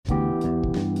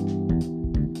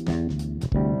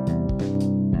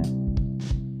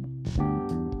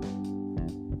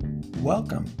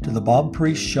Welcome to the Bob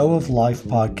Priest Show of Life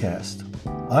podcast.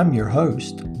 I'm your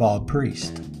host, Bob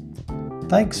Priest.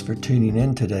 Thanks for tuning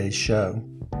in today's show.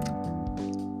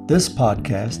 This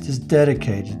podcast is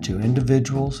dedicated to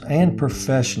individuals and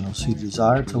professionals who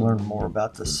desire to learn more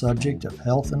about the subject of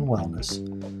health and wellness,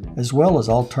 as well as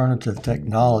alternative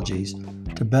technologies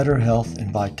to better health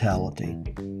and vitality.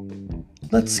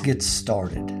 Let's get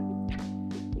started.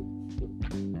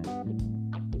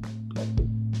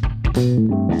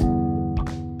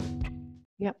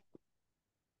 Yep.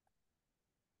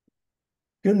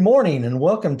 Good morning and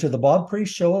welcome to the Bob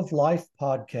Priest Show of Life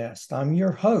podcast. I'm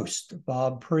your host,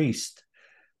 Bob Priest.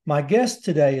 My guest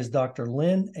today is Dr.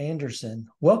 Lynn Anderson.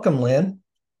 Welcome, Lynn.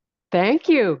 Thank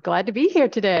you. Glad to be here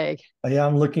today. Yeah,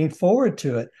 I'm looking forward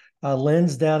to it.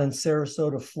 Lynn's down in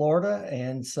Sarasota, Florida,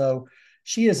 and so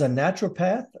she is a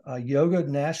naturopath,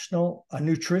 a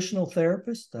nutritional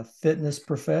therapist, a fitness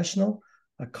professional,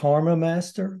 a karma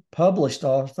master, published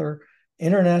author,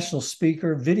 international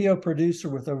speaker, video producer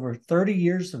with over 30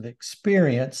 years of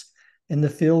experience in the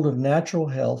field of natural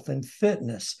health and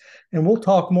fitness. And we'll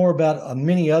talk more about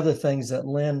many other things that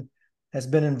Lynn has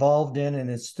been involved in and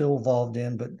is still involved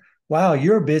in. But wow,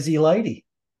 you're a busy lady.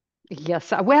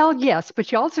 Yes. Well, yes, but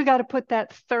you also got to put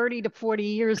that 30 to 40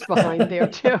 years behind there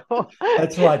too.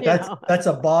 That's right. That's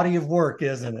a body of work,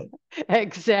 isn't it?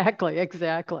 Exactly.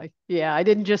 Yeah, I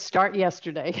didn't just start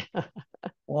yesterday.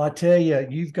 Well, I tell you,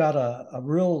 you've got a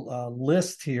real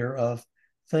list here of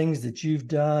things that you've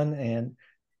done and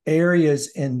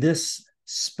areas in this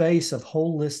space of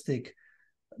holistic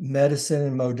medicine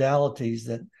and modalities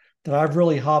that I've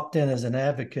really hopped in as an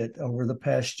advocate over the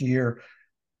past year.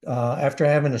 After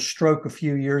having a stroke a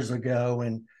few years ago,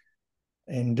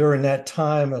 and during that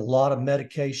time, a lot of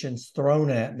medications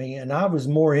thrown at me, and I was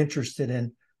more interested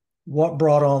in what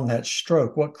brought on that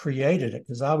stroke, what created it,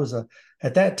 because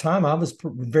at that time I was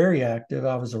very active.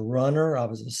 I was a runner, I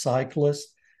was a cyclist.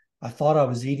 I thought I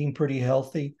was eating pretty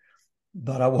healthy,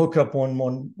 but I woke up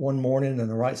one morning and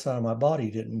the right side of my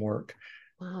body didn't work.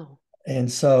 Wow.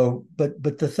 And so, but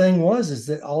the thing is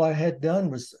that all I had done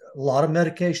was a lot of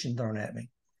medication thrown at me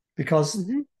because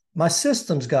my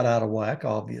systems got out of whack,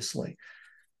 obviously.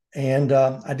 And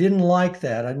I didn't like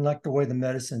that. I didn't like the way the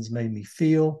medicines made me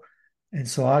feel. And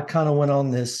so I kind of went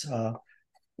on this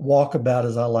walkabout,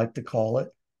 as I like to call it,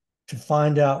 to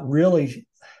find out really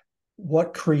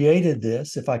what created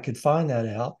this, if I could find that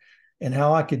out, and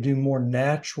how I could do more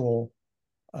natural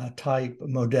type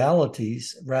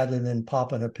modalities rather than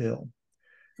popping a pill.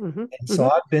 And so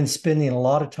I've been spending a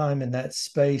lot of time in that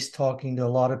space, talking to a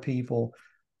lot of people,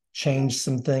 changed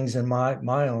some things in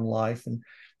my own life.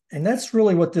 And that's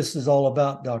really what this is all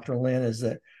about, Dr. Lynn, is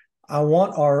that I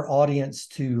want our audience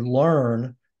to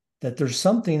learn that there's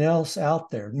something else out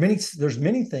there. There's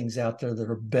many things out there that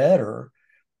are better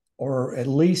or at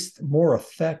least more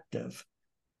effective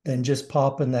than just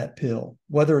popping that pill,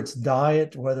 whether it's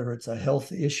diet, whether it's a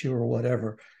health issue or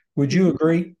whatever. Would you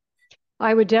agree?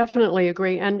 I would definitely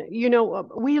agree. And,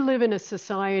 we live in a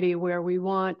society where we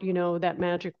want, that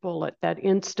magic bullet, that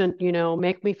instant,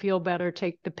 make me feel better,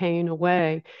 take the pain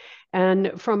away.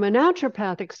 And from a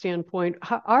naturopathic standpoint,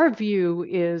 our view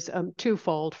is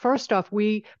twofold. First off,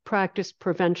 we practice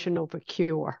prevention over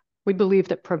cure. We believe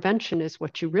that prevention is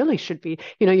what you really should be.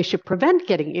 You should prevent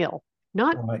getting ill,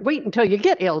 not wait until you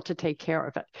get ill to take care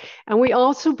of it. And we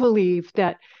also believe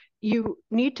that you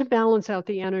need to balance out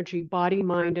the energy, body,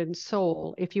 mind, and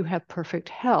soul if you have perfect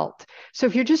health. So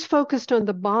if you're just focused on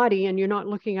the body and you're not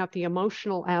looking at the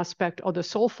emotional aspect or the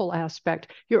soulful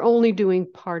aspect, you're only doing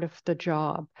part of the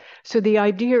job. So the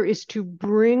idea is to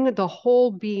bring the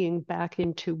whole being back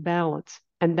into balance.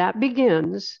 And that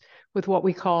begins with what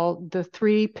we call the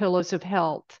 3 pillars of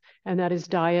health, and that is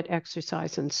diet,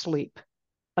 exercise, and sleep,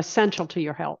 essential to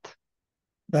your health.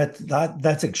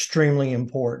 That's extremely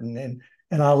important.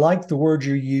 And I like the word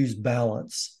you use,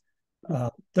 balance.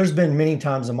 There's been many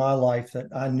times in my life that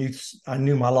I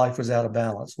knew my life was out of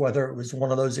balance, whether it was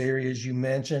one of those areas you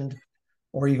mentioned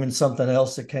or even something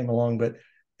else that came along. But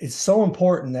it's so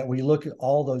important that we look at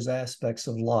all those aspects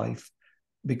of life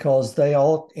because they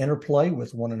all interplay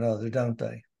with one another, don't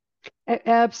they?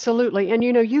 Absolutely. And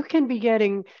you can be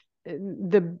getting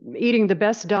eating the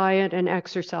best diet and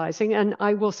exercising. And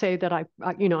I will say that I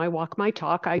walk my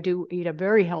talk. I do eat a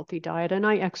very healthy diet and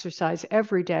I exercise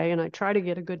every day and I try to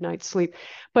get a good night's sleep.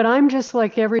 But I'm just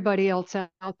like everybody else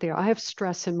out there. I have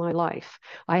stress in my life.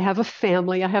 I have a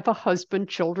family. I have a husband,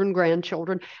 children,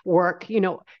 grandchildren, work.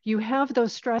 You have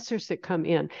those stressors that come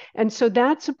in. And so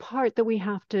that's a part that we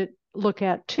have to look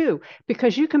at too,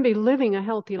 because you can be living a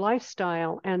healthy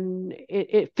lifestyle and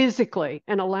it physically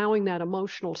and allowing that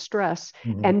emotional stress.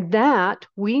 Mm-hmm. And that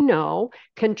we know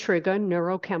can trigger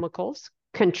neurochemicals,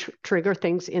 can trigger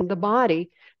things in the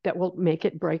body that will make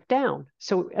it break down.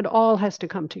 So it all has to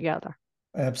come together.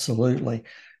 Absolutely.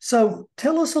 So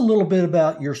tell us a little bit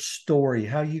about your story,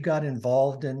 how you got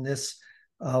involved in this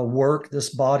work, this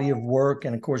body of work.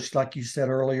 And of course, like you said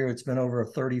earlier, it's been over a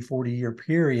 30, 40-year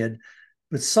period,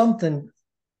 but something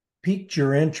piqued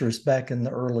your interest back in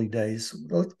the early days.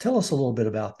 Tell us a little bit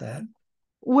about that.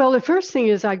 Well, the first thing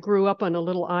is I grew up on a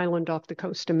little island off the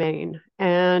coast of Maine.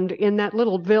 And in that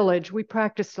little village, we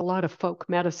practiced a lot of folk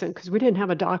medicine because we didn't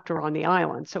have a doctor on the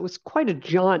island. So it was quite a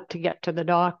jaunt to get to the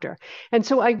doctor. And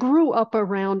so I grew up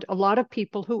around a lot of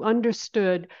people who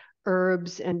understood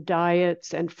herbs and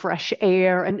diets and fresh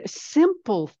air and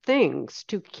simple things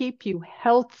to keep you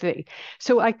healthy.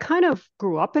 So I kind of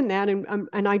grew up in that,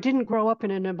 and I didn't grow up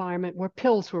in an environment where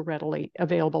pills were readily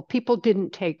available. People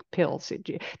didn't take pills.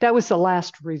 That was the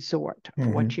last resort for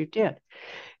Mm-hmm. what you did.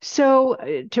 So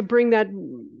to bring that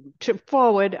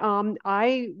forward,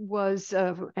 I was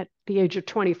at the age of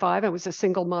 25. I was a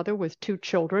single mother with two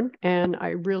children, and I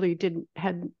really didn't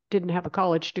have a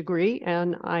college degree,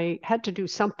 and I had to do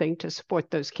something to support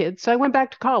those kids. So I went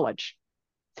back to college,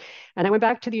 and I went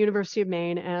back to the University of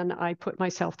Maine, and I put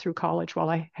myself through college while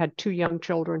I had two young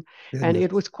children, and Goodness.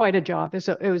 it was quite a job. It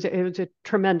was a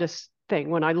tremendous thing.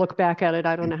 When I look back at it,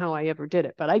 I don't know how I ever did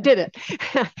it, but I did it.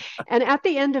 And at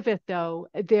the end of it, though,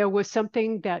 there was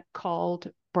something that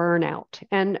called burnout.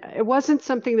 And it wasn't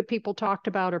something that people talked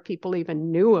about or people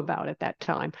even knew about at that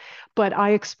time. But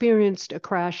I experienced a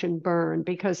crash and burn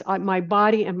because my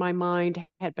body and my mind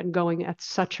had been going at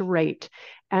such a rate.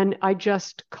 And I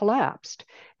just collapsed.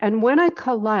 And when I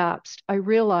collapsed, I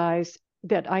realized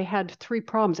that I had three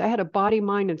problems. I had a body,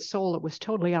 mind, and soul that was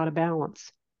totally out of balance.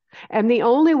 And the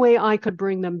only way I could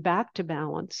bring them back to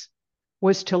balance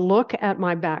was to look at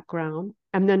my background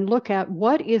and then look at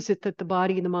what is it that the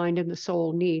body, the mind, and the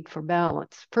soul need for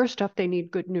balance. First off, they need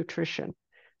good nutrition.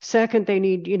 Second, they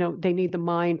need the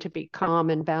mind to be calm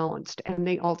and balanced. And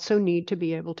they also need to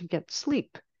be able to get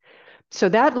sleep. So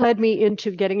that led me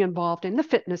into getting involved in the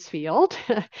fitness field.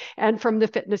 And from the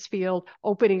fitness field,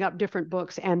 opening up different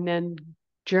books. And then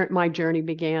my journey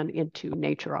began into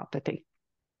naturopathy.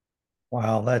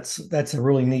 Wow, that's a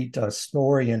really neat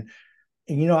story. And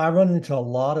I run into a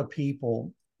lot of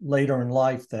people later in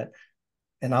life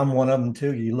and I'm one of them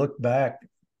too. You look back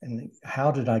and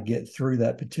how did I get through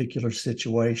that particular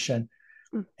situation?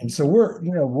 And so we're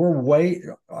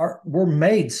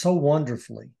made so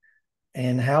wonderfully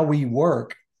and how we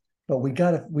work, but we've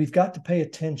got to pay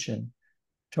attention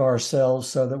to ourselves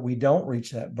so that we don't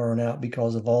reach that burnout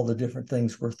because of all the different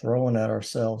things we're throwing at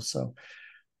ourselves. So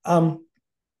um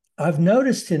I've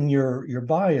noticed in your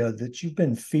bio that you've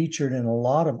been featured in a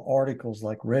lot of articles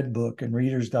like Redbook and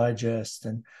Reader's Digest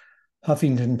and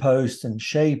Huffington Post and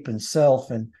Shape and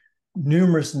Self and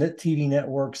numerous TV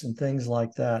networks and things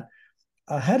like that.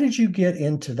 How did you get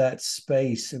into that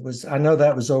space? I know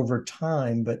that was over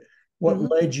time, but what Mm-hmm.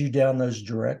 led you down those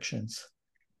directions?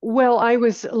 Well, I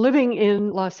was living in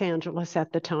Los Angeles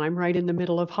at the time, right in the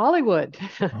middle of Hollywood.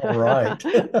 All right.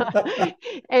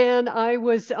 And I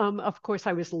was, of course,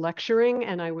 I was lecturing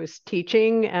and I was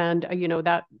teaching, and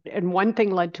and one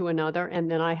thing led to another. And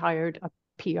then I hired a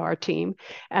PR team.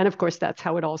 And of course, that's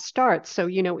how it all starts. So,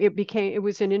 it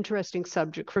was an interesting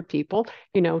subject for people,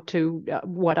 to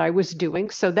what I was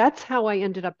doing. So that's how I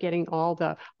ended up getting all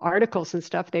the articles and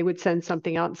stuff. They would send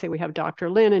something out and say, we have Dr.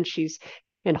 Lynn, and she's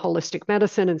in holistic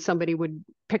medicine, and somebody would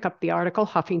pick up the article,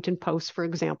 Huffington Post, for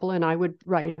example, and I would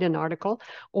write an article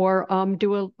or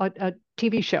do a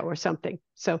TV show or something.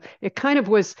 So it kind of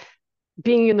was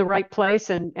being in the right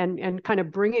place and kind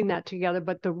of bringing that together.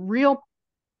 But the real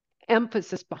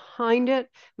emphasis behind it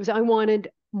was I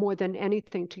wanted more than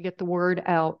anything to get the word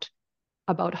out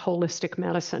about holistic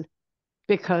medicine,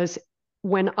 because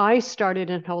when I started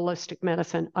in holistic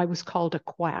medicine, I was called a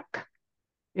quack.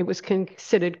 It was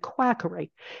considered quackery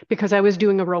because I was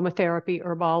doing aromatherapy,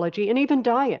 herbology, and even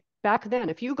diet back then.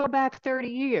 If you go back 30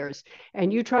 years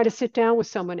and you try to sit down with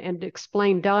someone and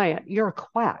explain diet, you're a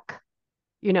quack.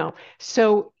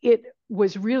 So it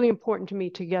was really important to me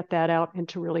to get that out and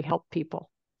to really help people.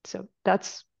 So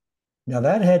that's Now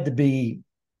that had to be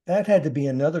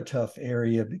another tough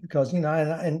area because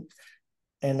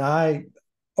and I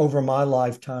over my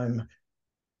lifetime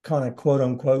kind of quote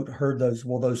unquote heard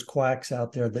those quacks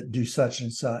out there that do such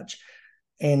and such.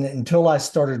 And until I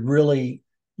started really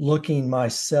looking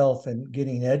myself and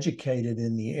getting educated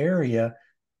in the area,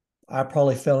 I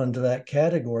probably fell into that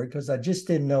category because I just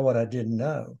didn't know what I didn't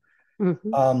know.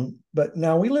 Hmm. But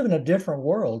now we live in a different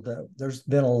world. There's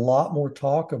been a lot more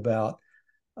talk about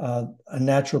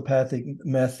naturopathic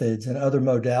methods and other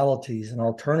modalities and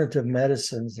alternative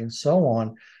medicines and so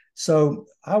on. So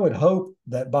I would hope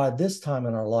that by this time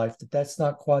in our life that that's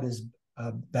not quite as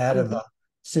bad of a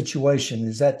situation.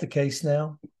 Is that the case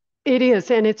now? It is,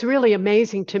 and it's really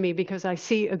amazing to me because I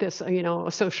see this,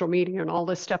 social media and all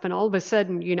this stuff, and all of a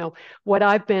sudden, what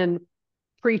I've been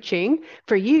preaching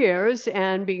for years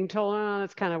and being told, oh,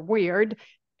 that's kind of weird,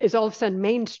 is all of a sudden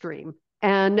mainstream.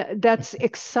 And that's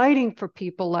exciting for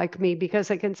people like me because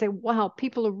I can say, wow,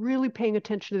 people are really paying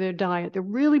attention to their diet. They're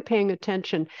really paying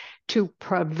attention to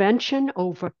prevention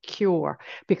over cure.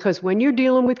 Because when you're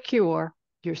dealing with cure,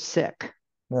 you're sick.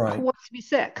 Who Right. wants to be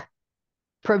sick?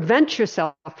 Prevent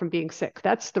yourself from being sick.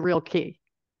 That's the real key.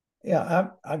 Yeah,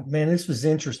 man, this was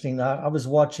interesting. I was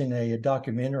watching a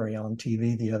documentary on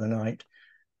TV the other night,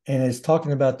 and it's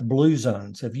talking about the blue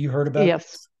zones. Have you heard about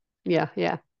Yes. this? Yeah.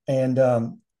 Yeah. And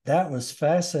that was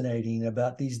fascinating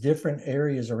about these different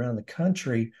areas around the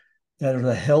country that are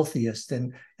the healthiest.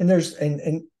 And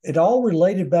it all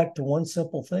related back to one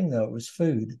simple thing though. It was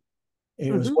food.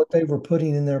 It was Hmm. what they were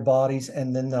putting in their bodies,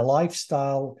 and then the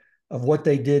lifestyle of what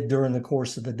they did during the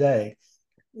course of the day.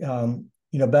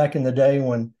 Back in the day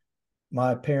when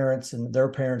my parents and their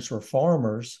parents were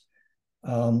farmers,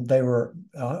 they were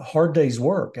hard days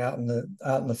work out in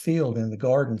the field, in the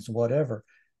gardens, whatever.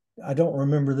 I don't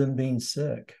remember them being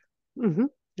sick. Hmm.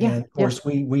 Yeah. And of Yeah. course,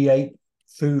 we ate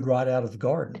food right out of the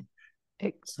garden.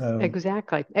 E- So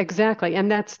Exactly, exactly. And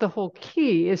that's the whole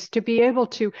key is to be able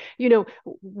to,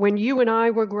 when you and I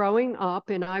were growing up,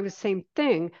 and I was same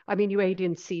thing. I mean, you ate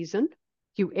in season.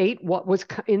 You ate what was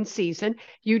in season.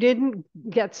 You didn't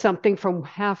get something from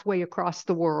halfway across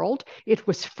the world. It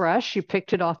was fresh. You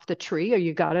picked it off the tree or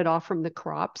you got it off from the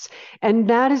crops. And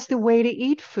that is the way to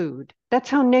eat food. That's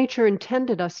how nature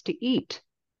intended us to eat.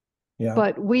 yeah,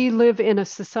 But we live in a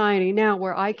society now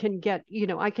where I can get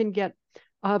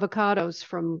avocados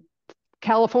from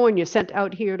California sent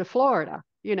out here to Florida,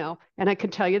 and I can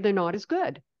tell you they're not as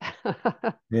good.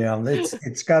 yeah,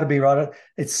 it's got to be right.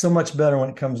 It's so much better when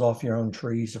it comes off your own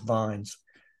trees or vines.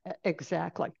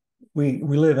 Exactly. We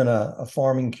live in a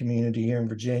farming community here in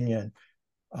Virginia,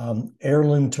 and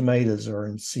heirloom tomatoes are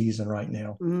in season right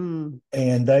now, Mm.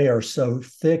 and they are so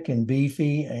thick and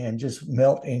beefy and just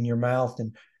melt in your mouth,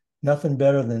 and nothing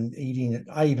better than eating it.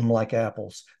 I eat them like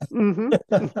apples. Hmm.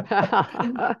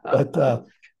 But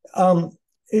um,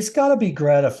 it's got to be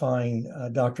gratifying,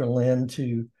 Dr. Lynn,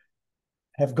 to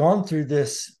have gone through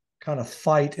this kind of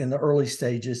fight in the early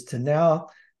stages to now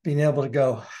being able to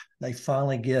go, they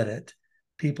finally get it.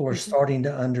 People are Hmm. starting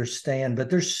to understand, but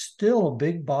there's still a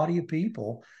big body of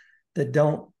people that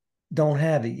don't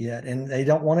have it yet, and they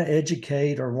don't want to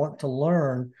educate or want to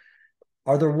learn.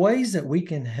 Are there ways that we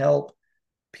can help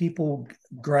people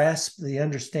grasp the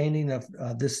understanding of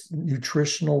this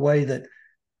nutritional way that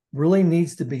really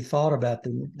needs to be thought about,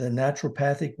 the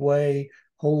naturopathic way,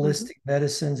 Hmm. holistic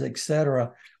medicines, et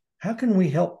cetera? How can we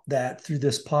help that through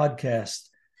this podcast?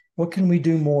 What can we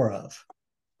do more of?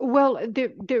 Well,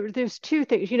 there's two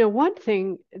things. One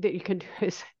thing that you can do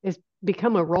is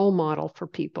become a role model for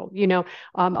people.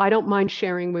 I don't mind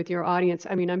sharing with your audience.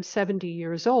 I mean, I'm 70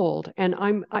 years old, and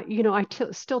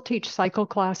still teach cycle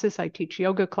classes. I teach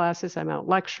yoga classes. I'm out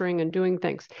lecturing and doing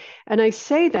things, and I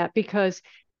say that because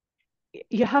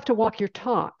you have to walk your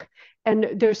talk. And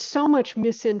there's so much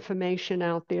misinformation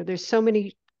out there. There's so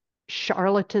many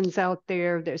charlatans out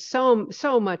there. There's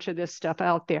so much of this stuff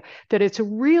out there that it's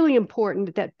really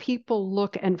important that people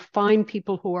look and find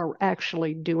people who are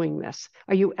actually doing this.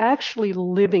 Are you actually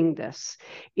living this?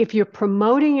 If you're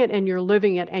promoting it and you're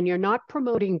living it and you're not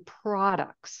promoting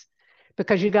products,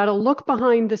 because you got to look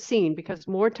behind the scene because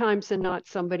more times than not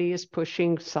somebody is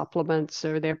pushing supplements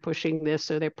or they're pushing this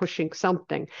or they're pushing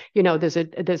something. There's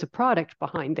a product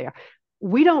behind there.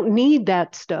 We don't need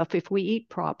that stuff if we eat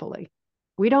properly.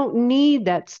 We don't need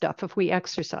that stuff if we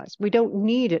exercise. We don't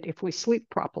need it if we sleep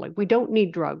properly. We don't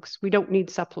need drugs. We don't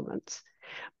need supplements.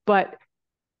 But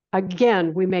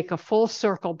again, we make a full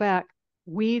circle back.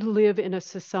 We live in a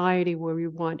society where we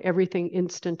want everything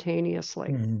instantaneously.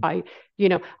 Mm-hmm.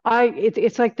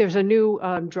 It's like there's a new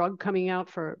drug coming out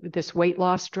for this weight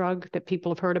loss drug that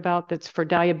people have heard about that's for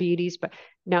diabetes. But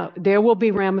now there will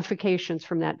be ramifications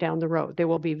from that down the road. There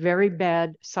will be very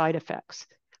bad side effects.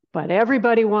 But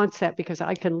everybody wants that because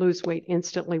I can lose weight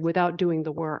instantly without doing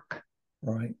the work.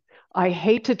 Right. I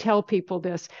hate to tell people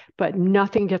this, but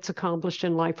nothing gets accomplished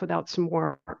in life without some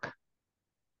work.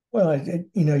 Well,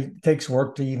 it takes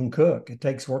work to even cook. It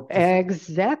takes work to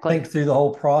Exactly. think through the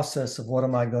whole process of what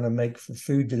am I going to make for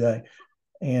food today.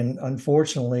 And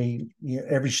unfortunately,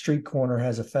 every street corner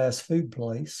has a fast food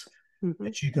place Mm-hmm.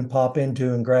 that you can pop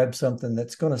into and grab something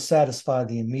that's going to satisfy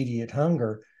the immediate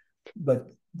hunger, but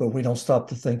we don't stop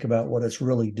to think about what it's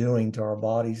really doing to our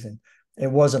bodies. And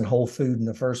it wasn't whole food in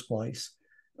the first place.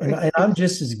 And I'm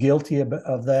just as guilty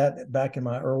of that back in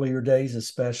my earlier days,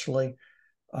 especially.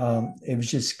 It was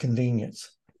just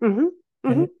convenience. Mm-hmm.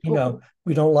 And, Mm-hmm.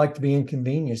 we don't like to be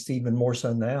inconvenienced, even more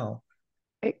so now.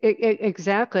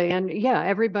 Exactly. And yeah,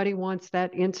 everybody wants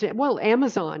that instant. Well,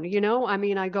 Amazon, I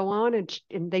mean, I go on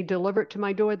and they deliver it to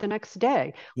my door the next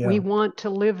day. We Yeah, want to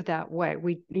live that way.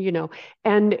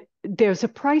 And there's a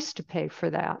price to pay for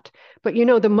that. But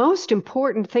the most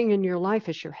important thing in your life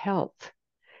is your health.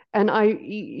 And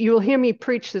you'll hear me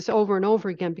preach this over and over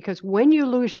again because when you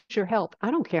lose your health,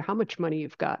 I don't care how much money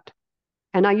you've got.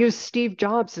 And I use Steve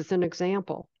Jobs as an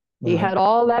example. He right. had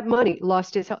all that money,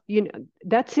 lost his health.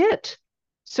 That's it.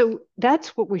 So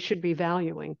that's what we should be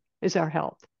valuing is our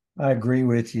health. I agree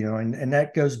with you. And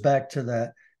that goes back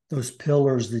to those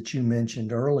pillars that you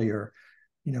mentioned earlier,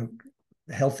 you know,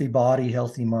 healthy body,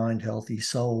 healthy mind, healthy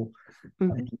soul.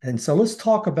 Mm-hmm. And so let's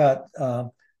talk about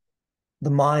the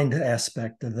mind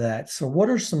aspect of that. So what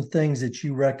are some things that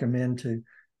you recommend to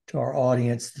our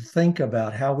audience to think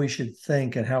about how we should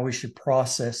think and how we should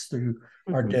process through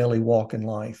our Mm-hmm. daily walk in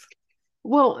life?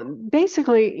 Well,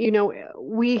 basically,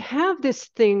 we have this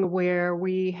thing where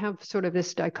we have sort of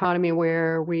this dichotomy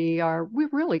where we're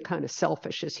really kind of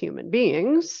selfish as human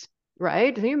beings,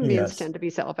 right? Human beings Yes. tend to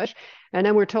be selfish. And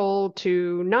then we're told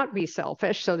to not be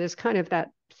selfish. So there's kind of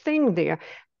that thing there.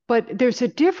 But there's a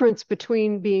difference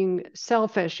between being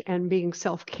selfish and being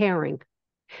self-caring.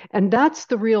 And that's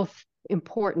the real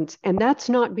importance. And that's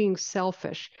not being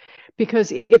selfish.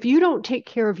 Because if you don't take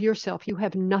care of yourself, you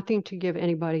have nothing to give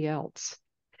anybody else.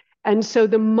 And so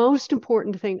the most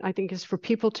important thing, I think, is for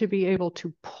people to be able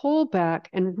to pull back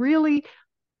and really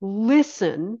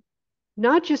listen,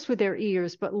 not just with their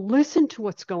ears, but listen to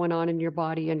what's going on in your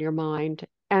body and your mind,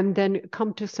 and then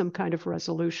come to some kind of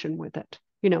resolution with it.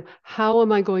 How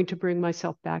am I going to bring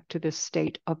myself back to this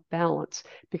state of balance?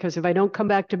 Because if I don't come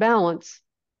back to balance,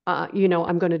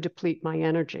 I'm going to deplete my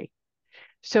energy.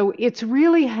 So it's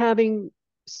really having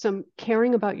some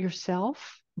caring about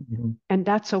yourself, Mhm. and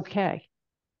that's okay.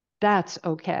 That's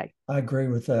okay. I agree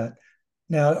with that.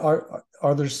 Now,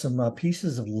 are there some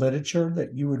pieces of literature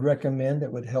that you would recommend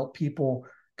that would help people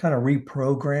kind of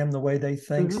reprogram the way they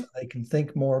think so Mhm. they can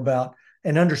think more about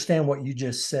and understand what you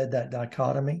just said, that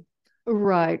dichotomy?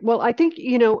 Right. Well, I think,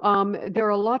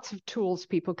 there are lots of tools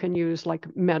people can use, like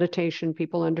meditation.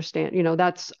 People understand,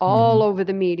 that's all Mhm. over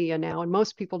the media now. And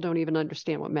most people don't even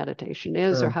understand what meditation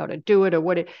is or Sure. how to do it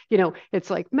or it's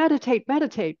like meditate,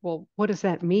 meditate. Well, what does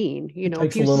that mean? It If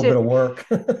takes a you little bit sit of work.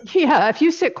 Yeah, if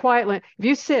you sit quietly, if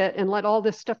you sit and let all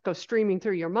this stuff go streaming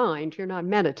through your mind, you're not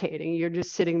meditating. You're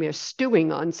just sitting there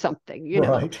stewing on something,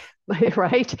 Right.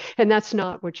 right? And that's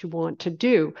not what you want to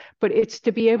do. But it's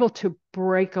to be able to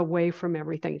break away from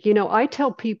everything. I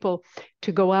tell people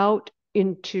to go out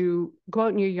in your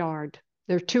yard.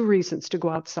 There are two reasons to go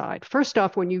outside. First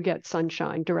off, when you get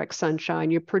sunshine, direct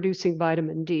sunshine, you're producing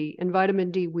vitamin D. And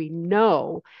vitamin D, we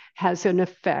know, has an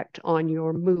effect on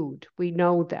your mood. We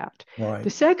know that. The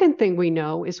Right. second thing we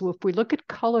know is if we look at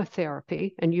color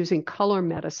therapy and using color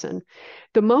medicine,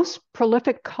 the most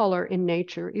prolific color in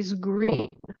nature is green.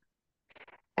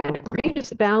 And green is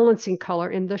the balancing color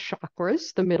in the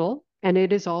chakras, the middle, and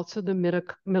it is also the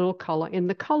middle color in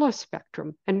the color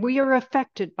spectrum. And we are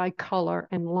affected by color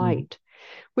and Mhm. light.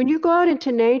 When you go out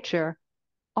into nature,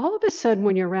 all of a sudden,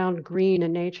 when you're around green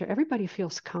in nature, everybody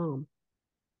feels calm.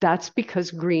 That's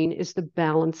because green is the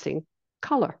balancing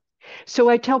color. So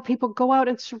I tell people go out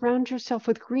and surround yourself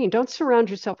with green. Don't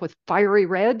surround yourself with fiery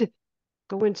red.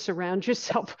 Go and surround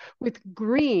yourself with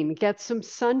green. Get some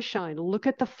sunshine. Look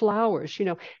at the flowers,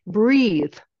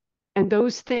 breathe. And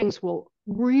those things will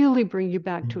really bring you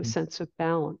back to a Mhm. sense of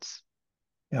balance.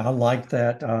 Yeah, I like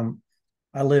that.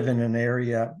 I live in an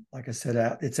area, like I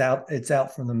said, it's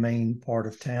out from the main part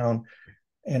of town.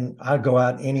 And I go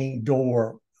out any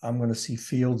door, I'm going to see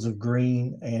fields of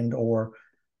green and or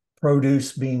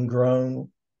produce being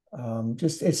grown.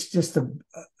 Just it's just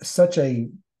such a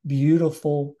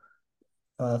beautiful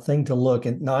thing to look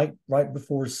at night. Right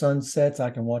before sun sets, I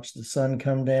can watch the sun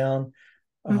come down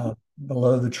Mhm.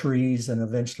 below the trees and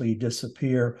eventually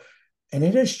disappear. And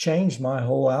it has changed my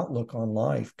whole outlook on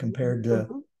life compared to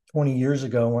Mhm. 20 years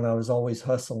ago when I was always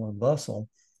hustle and bustle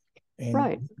and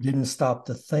Right. didn't stop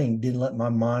to think, didn't let my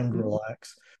mind Mhm.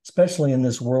 relax, especially in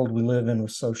this world we live in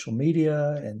with social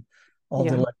media and all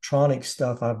the Yeah. electronic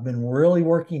stuff. I've been really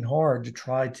working hard to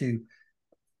try to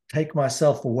take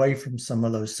myself away from some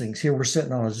of those things. Here we're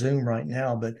sitting on a Zoom right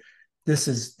now, but this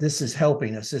is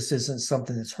helping us. This isn't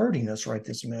something that's hurting us right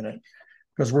this minute,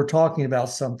 because we're talking about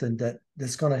something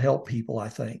that's going to help people, I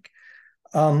think.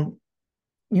 Um,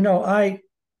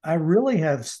 I really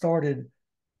have started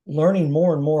learning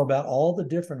more and more about all the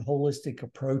different holistic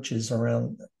approaches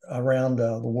around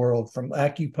the world, from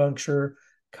acupuncture,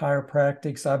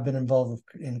 chiropractics. I've been involved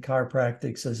in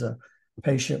chiropractics as a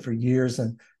patient for years,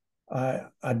 and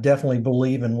I definitely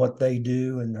believe in what they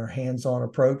do and their hands-on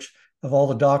approach. Of all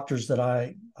the doctors that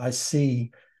I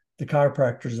see, the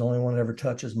chiropractor is the only one that ever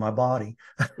touches my body,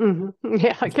 Mm-hmm.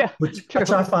 Yeah, yeah, which I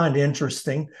true. find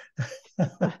interesting.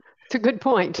 It's a good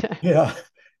point. Yeah.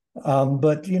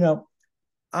 But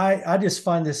I just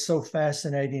find this so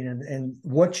fascinating, and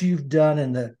what you've done,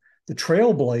 and the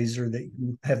trailblazer that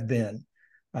you have been.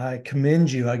 I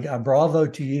commend you. I bravo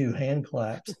to you, hand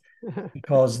claps,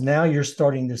 because now you're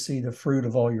starting to see the fruit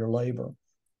of all your labor.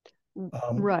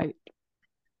 Um, Right.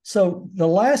 so the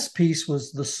last piece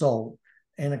was the soul.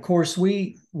 And of course,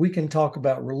 we can talk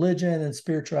about religion and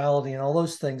spirituality and all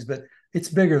those things, but it's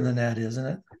bigger than that, isn't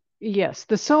it? Yes,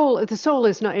 the soul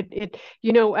is not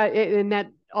and that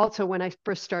also when I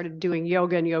first started doing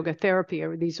yoga and yoga therapy,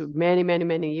 these were many, many,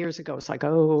 many years ago. It's like,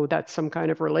 oh, that's some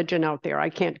kind of religion out there. I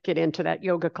can't get into that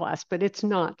yoga class, but it's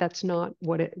not. That's not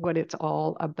what it's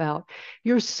all about.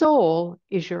 Your soul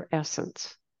is your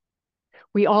essence.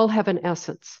 We all have an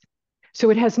essence. So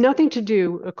it has nothing to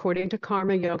do, according to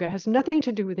karma yoga, has nothing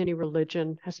to do with any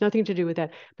religion, has nothing to do with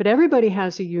that. But everybody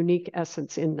has a unique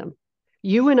essence in them.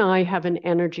 You and I have an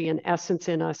energy, an essence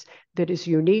in us that is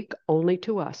unique only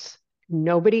to us.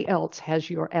 Nobody else has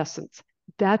your essence.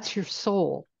 That's your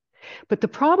soul. But the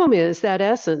problem is that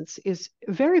essence is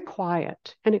very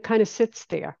quiet and it kind of sits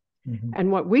there. Mm-hmm.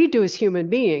 And what we do as human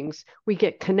beings, we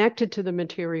get connected to the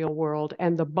material world,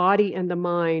 and the body and the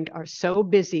mind are so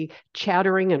busy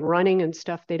chattering and running and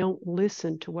stuff, they don't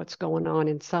listen to what's going on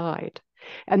inside.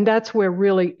 And that's where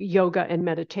really yoga and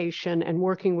meditation and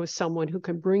working with someone who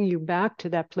can bring you back to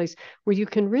that place where you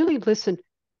can really listen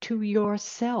to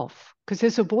yourself, because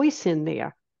there's a voice in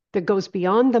there that goes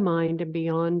beyond the mind and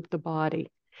beyond the body.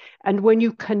 And when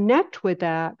you connect with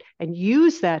that and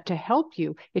use that to help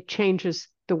you, it changes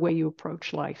the way you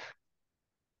approach life.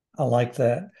 I like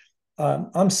that.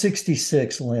 I'm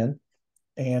 66, Lynn,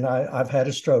 and I've had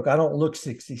a stroke. I don't look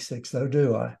 66 though,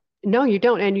 do I? No, you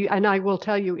don't. And I will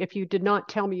tell you, if you did not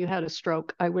tell me you had a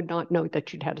stroke, I would not know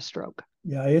that you'd had a stroke.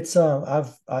 Yeah, it's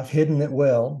I've hidden it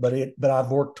well, but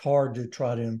I've worked hard to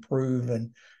try to improve,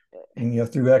 and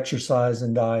through exercise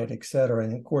and diet, et cetera.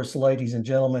 And of course, ladies and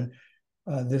gentlemen,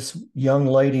 this young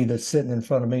lady that's sitting in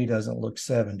front of me doesn't look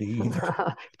 70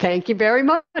 either. Thank you very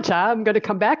much. I'm going to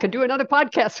come back and do another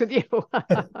podcast with you.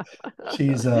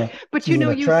 She's But she's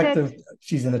an you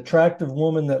said, attractive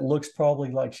woman that looks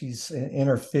probably like she's in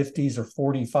her 50s or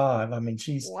 45. I mean,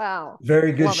 she's wow,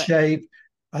 very good love it. shape.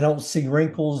 I don't see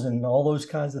wrinkles and all those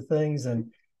kinds of things.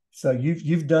 And so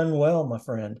you've done well, my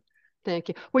friend. Thank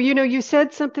you. Well, you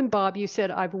said something, Bob. You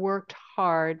said I've worked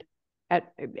hard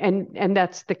at, and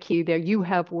that's the key there. You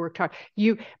have worked hard.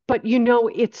 But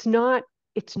it's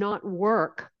not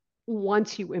work.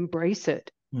 Once you embrace it,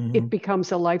 it Mm-hmm.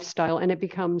 becomes a lifestyle and it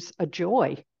becomes a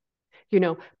joy, you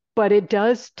know. But it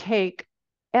does take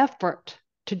effort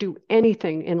to do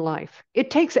anything in life.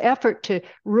 It takes effort to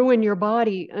ruin your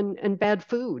body and bad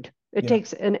food. It Yeah,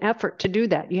 takes an effort to do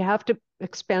that. You have to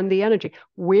expend the energy.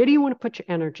 Where do you want to put your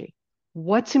energy?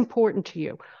 What's important to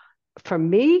you? For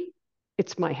me,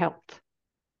 it's my health.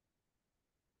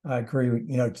 I agree.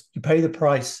 You pay the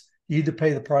price. You either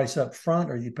pay the price up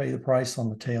front or you pay the price on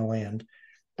the tail end.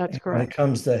 That's And when it correct.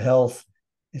 comes to health,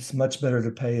 it's much better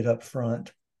to pay it up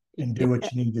front and do Yeah,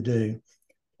 what you need to do.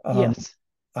 Um, yes.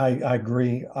 I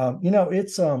agree.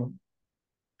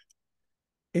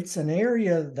 It's an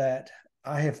area that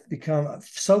I have become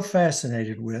so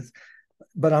fascinated with,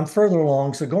 but I'm further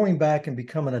along. So going back and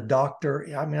becoming a doctor,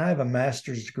 I mean, I have a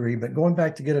master's degree, but going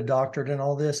back to get a doctorate and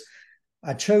all this,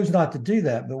 I chose not to do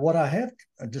that. But what I have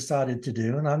decided to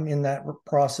do, and I'm in that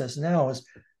process now, is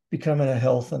becoming a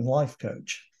health and life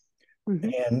coach.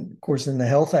 Mhm. And of course, in the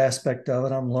health aspect of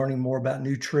it, I'm learning more about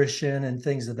nutrition and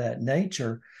things of that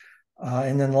nature.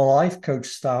 And then the life coach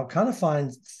style kind of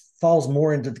falls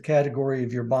more into the category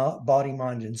of your body,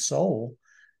 mind, and soul,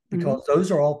 Mhm. because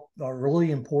those are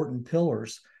really important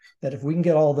pillars. That if we can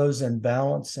get all those in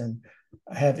balance and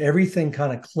have everything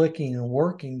kind of clicking and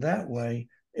working that way,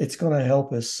 it's going to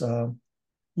help us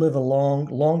live a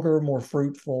longer, more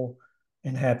fruitful,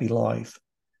 and happy life.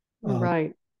 Um,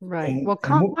 Right, right. and Well,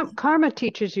 karma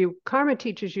teaches you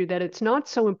that it's not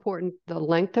so important the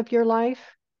length of your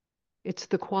life, It's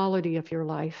the quality of your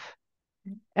life.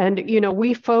 And, you know,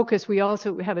 we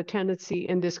also have a tendency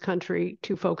in this country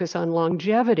to focus on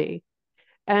longevity.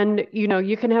 And, you know,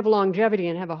 you can have longevity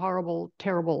and have a horrible,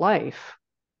 terrible life.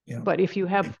 Yeah. But if you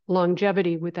have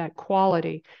longevity with that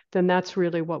quality, then that's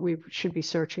really what we should be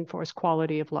searching for, is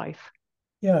quality of life.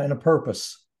 Yeah. And a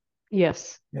purpose.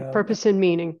 Yes. Yeah. Purpose and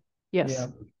meaning. Yeah.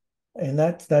 Yes. And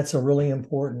that's a really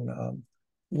important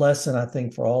lesson, I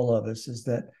think, for all of us, is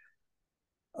that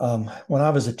when I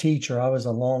was a teacher, I was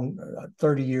a long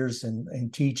 30 years in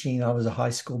teaching. I was a high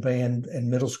school band and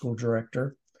middle school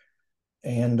director.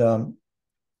 And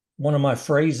one of my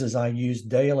phrases I used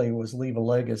daily was leave a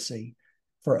legacy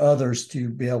for others to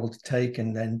be able to take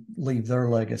and then leave their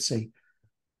legacy.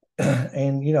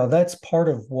 And, you know, that's part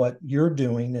of what you're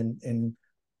doing in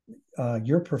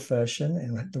your profession,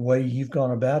 and the way you've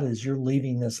gone about it is you're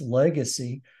leaving this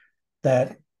legacy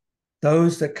that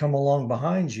those that come along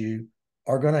behind you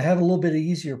are going to have a little bit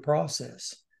easier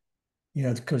process, you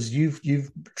know, because you've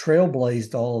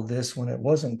trailblazed all of this when it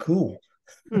wasn't cool.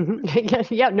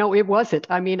 Mm-hmm. Yeah, no, it wasn't.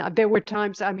 I mean, there were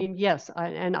times, I mean, yes,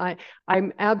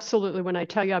 I'm absolutely, when I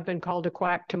tell you I've been called a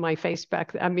quack to my face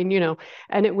back, I mean, you know,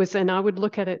 and I would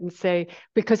look at it and say,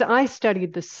 because I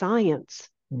studied the science,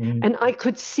 Mm-hmm. and I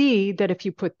could see that if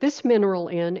you put this mineral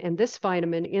in and this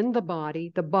vitamin in the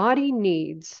body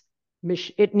needs,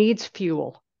 it needs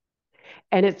fuel.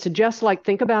 And it's just like,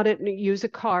 think about it and use a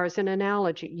car as an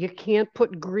analogy. You can't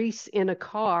put grease in a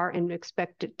car and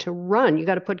expect it to run. You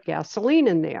got to put gasoline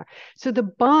in there. So the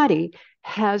body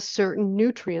has certain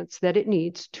nutrients that it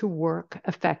needs to work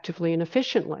effectively and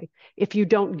efficiently. If you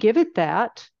don't give it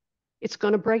that, it's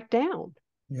going to break down.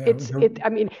 Yeah. It's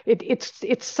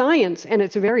science, and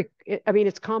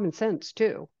it's common sense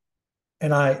too.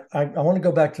 And I want to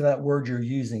go back to that word you're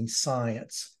using,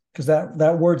 science, because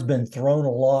that word's been thrown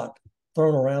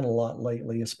around a lot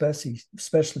lately, especially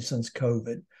since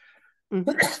COVID.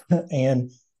 Mm-hmm.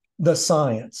 And the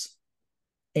science,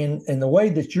 and the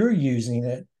way that you're using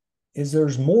it is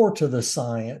there's more to the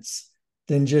science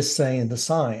than just saying the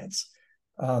science.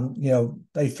 You know,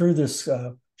 they threw this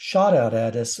shot out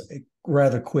at us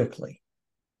rather quickly.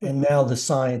 And now the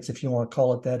science, if you want to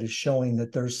call it that, is showing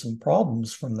that there's some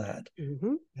problems from that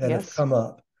that have come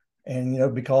up. And, you know,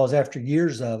 because after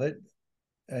years of it,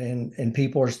 and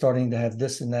people are starting to have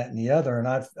this and that and the other,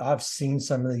 and I've seen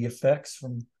some of the effects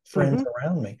from friends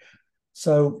around me.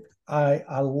 So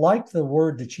I like the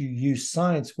word that you use,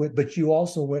 science, with, but you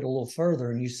also went a little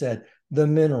further and you said the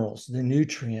minerals, the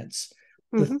nutrients,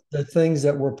 the things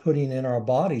that we're putting in our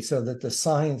body, so that the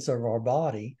science of our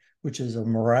body, which is a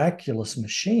miraculous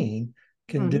machine,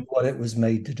 can do what it was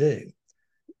made to do.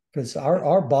 Because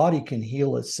our body can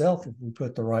heal itself if we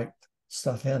put the right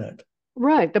stuff in it.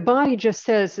 Right. The body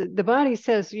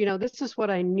says, you know, this is what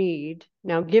I need.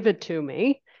 Now give it to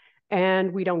me.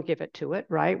 And we don't give it to it,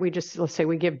 right? Let's say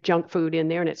we give junk food in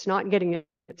there and it's not getting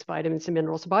its vitamins and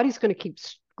minerals. The body's going to keep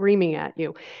screaming at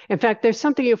you. In fact, there's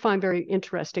something you'll find very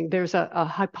interesting. There's a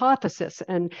hypothesis,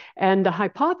 and the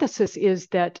hypothesis is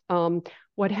that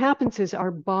what happens is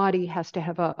our body has to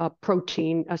have a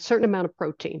certain amount of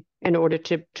protein in order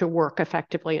to work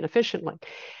effectively and efficiently.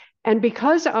 And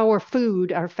because our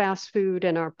food, our fast food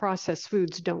and our processed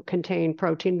foods don't contain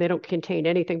protein, they don't contain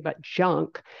anything but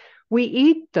junk, we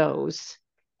eat those.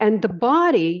 And the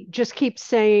body just keeps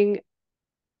saying,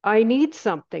 I need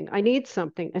something, I need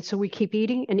something. And so we keep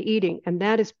eating and eating. And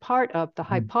that is part of the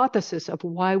hypothesis of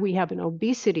why we have an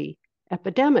obesity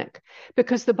epidemic,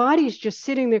 because the body is just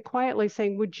sitting there quietly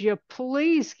saying, would you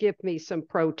please give me some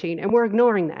protein? And we're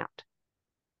ignoring that.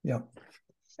 Yeah.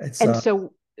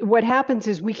 So what happens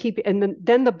is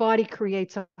then the body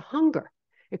creates a hunger.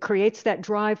 It creates that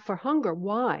drive for hunger.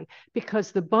 Why?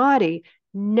 Because the body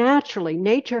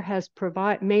nature has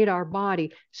made our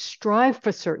body strive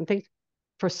for certain things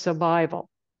for survival,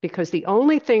 because the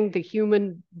only thing the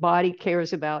human body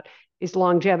cares about is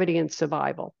longevity and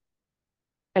survival.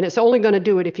 And it's only going to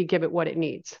do it if you give it what it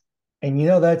needs. And you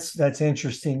know, that's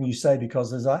interesting you say,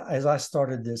 because as I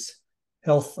started this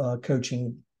health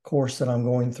coaching course that I'm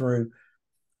going through,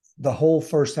 the whole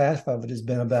first half of it has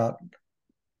been about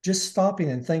just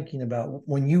stopping and thinking about,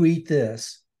 when you eat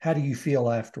this, how do you feel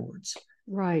afterwards?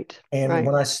 Right. And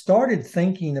when I started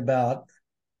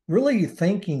really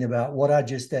thinking about what I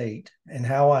just ate and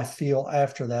how I feel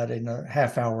after that in a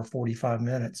half hour, 45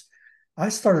 minutes, I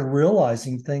started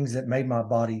realizing things that made my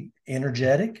body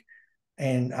energetic.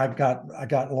 And I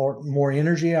got more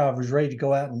energy. I was ready to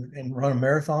go out and run a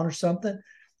marathon or something.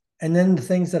 And then the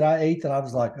things that I ate that I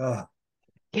was like, oh,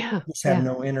 yeah, just have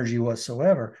no energy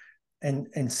whatsoever.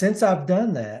 And since I've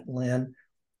done that, Lynn,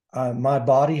 my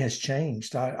body has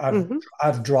changed. Hmm.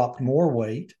 I've dropped more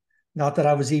weight. Not that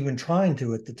I was even trying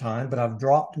to at the time, but I've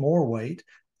dropped more weight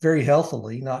very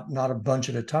healthily, not a bunch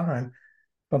at a time.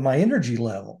 But my energy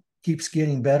level keeps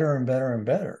getting better and better and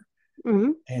better.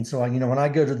 Hmm. And so, when I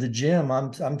go to the gym,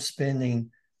 I'm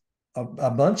spending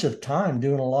a bunch of time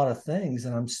doing a lot of things,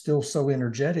 and I'm still so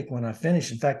energetic when I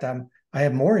finish. In fact, I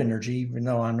have more energy, even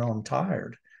though I know I'm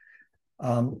tired.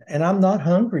 And I'm not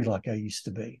hungry like I used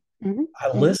to be. Hmm. I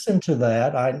Hmm. listen to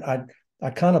that. I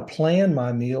kind of plan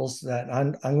my meals that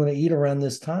I'm going to eat around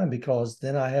this time, because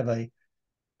then I have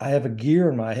a gear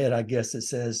in my head, I guess, that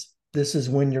says this is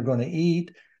when you're going to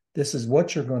eat, this is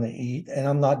what you're going to eat, and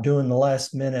I'm not doing the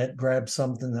last minute grab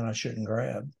something that I shouldn't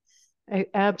grab.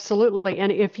 Absolutely.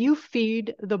 And if you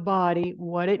feed the body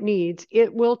what it needs,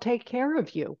 it will take care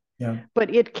of you. Yeah,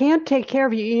 But it can't take care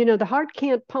of you. You know, the heart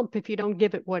can't pump if you don't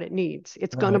give it what it needs.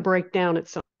 It's going to right, break down at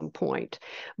some point.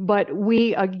 But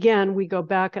we, again, we go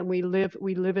back and we live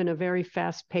in a very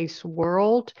fast-paced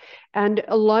world. And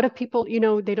a lot of people,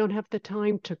 they don't have the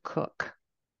time to cook,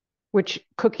 which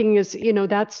cooking is,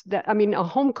 that's that. I mean, a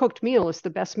home cooked meal is the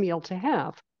best meal to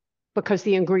have because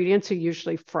the ingredients are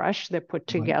usually fresh, they're put right,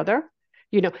 together.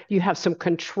 You have some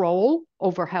control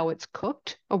over how it's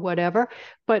cooked or whatever.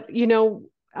 But,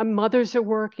 mothers are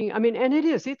working. I mean, and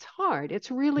it's hard.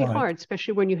 It's really right. hard,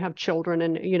 especially when you have children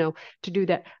and, to do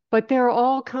that. But there are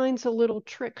all kinds of little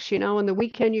tricks, on the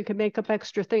weekend, you can make up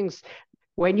extra things.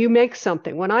 When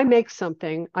I make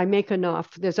something, I make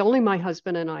enough. There's only my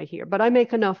husband and I here, but I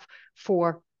make enough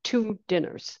for 2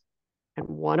 dinners. And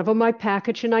one of them I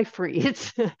package and I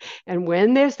freeze. And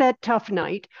when there's that tough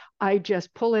night, I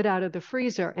just pull it out of the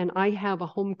freezer and I have a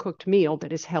home cooked meal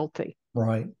that is healthy.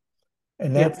 Right.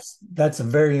 And Yeah. that's a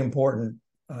very important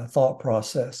thought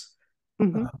process.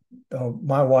 Hmm.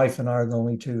 My wife and I are the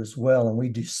only two as well, and we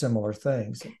do similar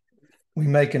things. We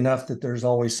make enough that there's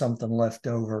always something left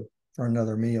over for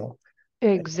another meal.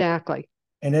 Exactly.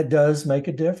 And it does make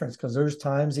a difference, because there's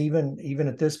times, even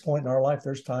at this point in our life,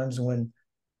 there's times when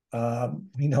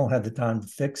we don't have the time to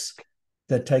fix,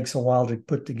 that takes a while to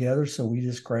put together, so we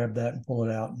just grab that and pull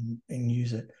it out and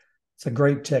use it. It's a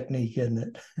great technique, isn't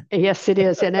it? Yes, it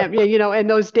is. And, and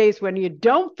those days when you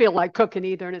don't feel like cooking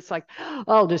either, and it's like, oh,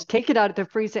 I'll just take it out of the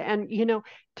freezer. And,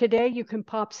 today you can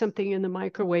pop something in the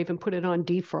microwave and put it on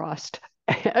defrost.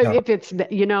 Yeah, If it's,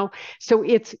 so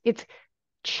it's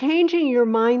changing your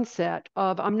mindset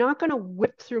of I'm not going to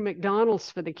whip through McDonald's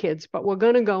for the kids, but we're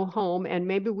going to go home and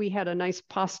maybe we had a nice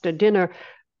pasta dinner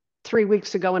 3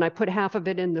 weeks ago and I put half of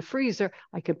it in the freezer.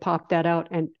 I could pop that out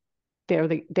and there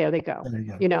they go. there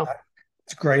you go. You know,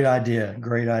 It's a great idea.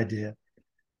 Great idea.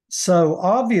 So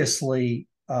obviously,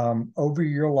 over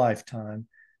your lifetime,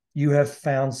 you have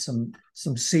found some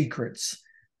secrets,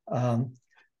 um,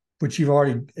 which you've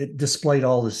already displayed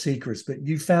all the secrets, but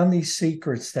you found these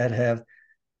secrets that have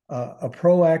a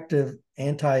proactive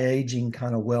anti-aging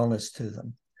kind of wellness to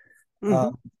them. hmm.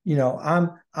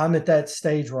 I'm at that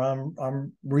stage where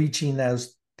I'm reaching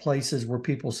those places where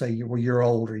people say, well, you're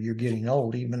old, or you're getting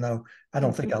old, even though I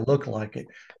don't think Hmm. I look like it.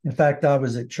 In fact, I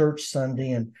was at church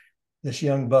Sunday, and this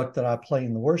young buck that I play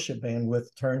in the worship band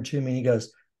with turned to me and he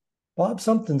goes, Bob,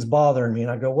 something's bothering me.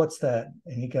 And I go, what's that?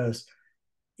 And he goes,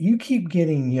 you keep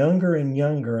getting younger and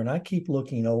younger, and I keep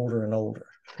looking older and older.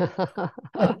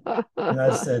 And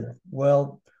I said,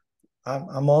 well,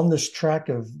 I'm on this track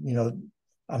of,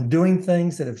 I'm doing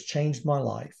things that have changed my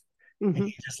life. And Hmm.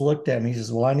 he just looked at me. He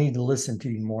says, well, I need to listen to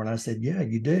you more. And I said, yeah,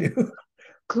 you do.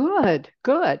 Good,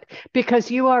 good.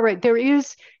 Because you are right. There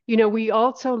is, we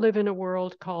also live in a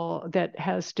world that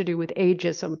has to do with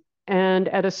ageism. And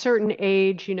at a certain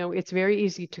age, it's very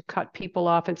easy to cut people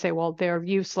off and say, well, they're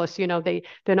useless,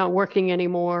 they're not working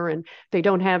anymore and they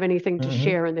don't have anything to Mm-hmm.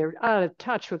 share and they're out of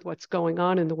touch with what's going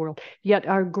on in the world. Yet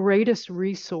our greatest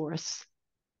resource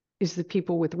is the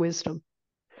people with wisdom.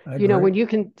 I agree. When you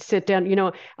can sit down,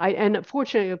 and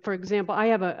fortunately, for example, I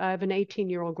have an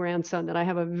 18-year-old grandson that I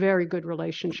have a very good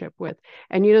relationship with.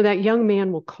 And that young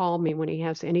man will call me when he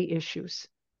has any issues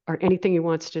or anything he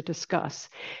wants to discuss.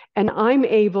 And I'm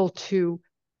able to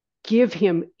give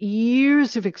him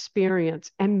years of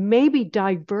experience and maybe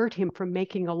divert him from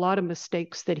making a lot of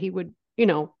mistakes that he would,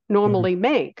 Mhm. normally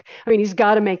make. I mean, he's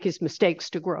got to make his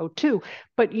mistakes to grow too.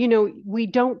 But, we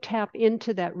don't tap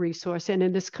into that resource. And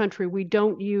in this country, we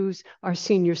don't use our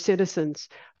senior citizens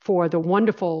for the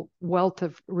wonderful wealth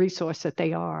of resource that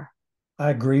they are. I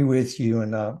agree with you.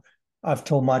 And I've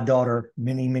told my daughter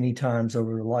many, many times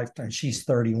over her lifetime, she's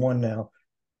 31 now,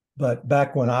 but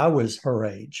back when I was her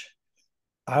age,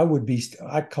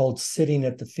 I called sitting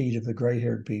at the feet of the gray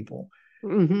haired people.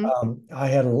 Hmm. I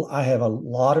have a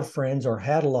lot of friends, or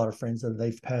had a lot of friends that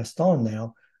they've passed on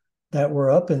now, that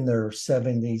were up in their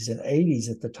 70s and 80s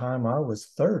at the time I was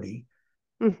 30.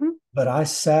 Hmm. But I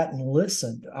sat and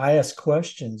listened. I asked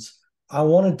questions. I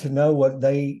wanted to know what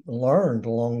they learned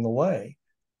along the way.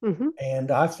 Hmm.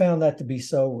 And I found that to be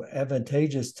so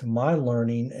advantageous to my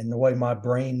learning and the way my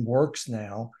brain works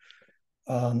now.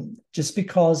 Just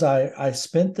because I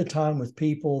spent the time with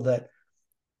people that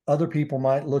other people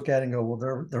might look at and go,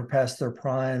 well, they're past their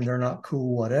prime, they're not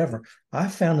cool, whatever. I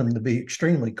found them to be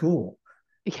extremely cool.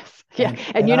 Yes. Yeah. And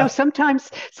And you know, I sometimes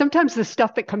the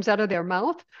stuff that comes out of their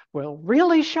mouth will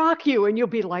really shock you and you'll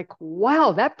be like,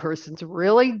 wow, that person's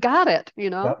really got it, you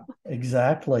know? Yep,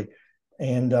 exactly.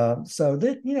 And so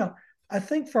that, I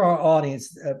think for our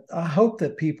audience, I hope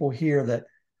that people hear that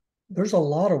there's a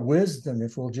lot of wisdom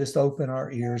if we'll just open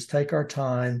our ears, take our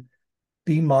time,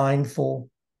 be mindful,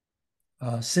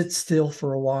 sit still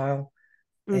for a while,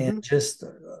 and Hmm. just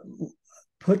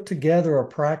put together a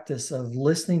practice of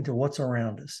listening to what's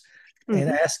around us and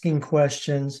Hmm. asking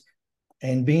questions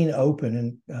and being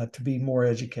open and to be more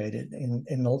educated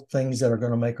in the things that are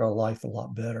going to make our life a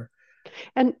lot better.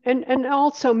 And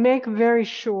also make very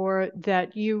sure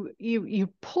that you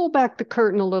pull back the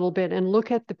curtain a little bit and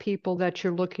look at the people that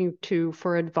you're looking to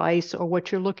for advice or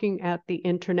what you're looking at the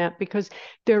internet, because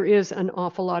there is an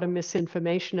awful lot of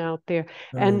misinformation out there.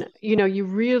 There is. And you know, you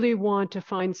really want to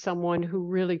find someone who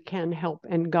really can help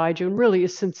and guide you and really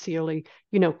is sincerely,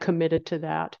 you know, committed to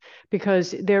that,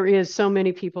 because there is so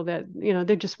many people that, you know,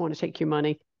 they just want to take your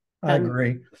money. I And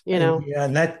agree. you And know, yeah,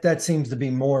 and that seems to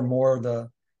be more and more the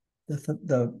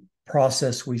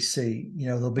process we see.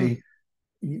 There'll mm, be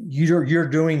you're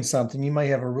doing something. You may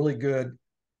have a really good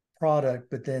product,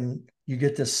 but then you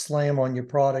get this slam on your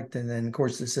product, and then of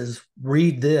course it says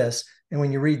read this, and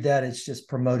when you read that, it's just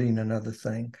promoting another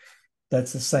thing.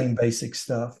 That's the same basic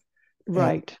stuff, and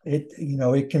right.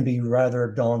 it can be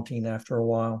rather daunting after a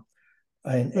while.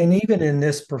 And even in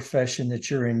this profession that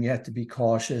you're in, you have to be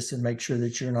cautious and make sure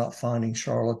that you're not finding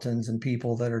charlatans and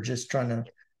people that are just trying to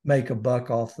make a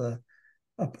buck off the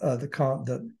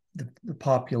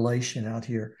population out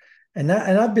here. And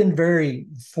I've been very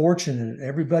fortunate.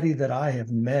 Everybody that I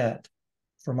have met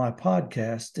for my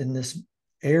podcast in this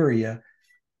area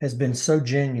has been so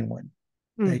genuine.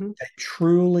 Hmm. They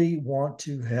truly want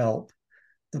to help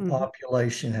the Hmm.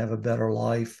 population have a better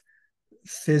life,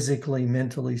 physically,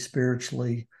 mentally,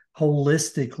 spiritually,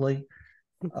 holistically,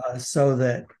 so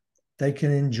that they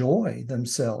can enjoy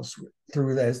themselves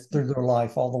through their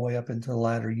life all the way up into the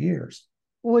latter years.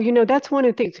 Well, you know, that's one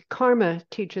of the things karma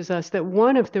teaches us, that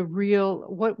one of the real,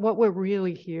 what we're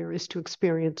really here is to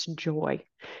experience joy.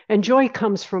 And joy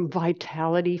comes from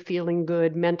vitality, feeling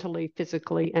good mentally,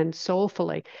 physically, and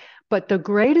soulfully. But the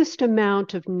greatest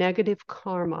amount of negative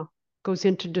karma goes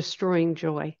into destroying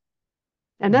joy.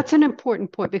 And that's an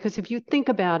important point, because if you think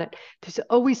about it, there's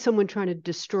always someone trying to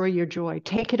destroy your joy,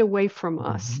 take it away from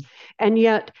us. Mhm. And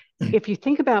yet, if you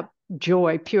think about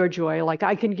joy, pure joy, like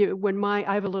I can give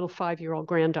I have a little 5-year-old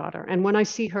granddaughter, and when I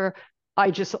see her,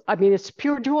 I mean, it's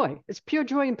pure joy. It's pure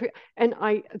joy and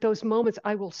those moments,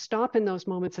 I will stop in those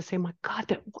moments and say, my God,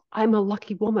 that I'm a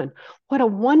lucky woman. What a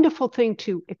wonderful thing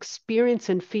to experience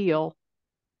and feel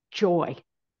joy.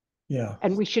 Yeah,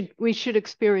 And we should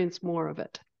experience more of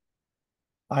it.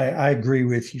 I agree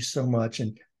with you so much.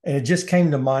 And it just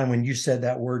came to mind when you said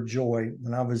that word joy.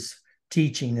 When I was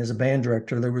teaching as a band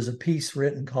director, there was a piece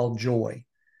written called Joy.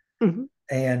 Mhm.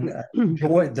 And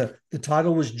joy, the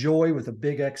title was Joy with a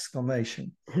big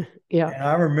exclamation. Yeah. And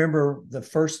I remember the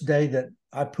first day that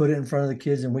I put it in front of the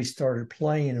kids and we started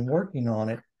playing and working on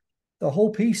it, the whole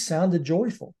piece sounded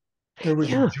joyful. There was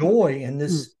Yeah. joy in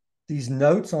Mm. these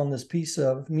notes on this piece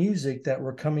of music that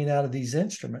were coming out of these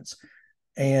instruments.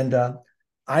 And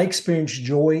I experienced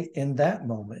joy in that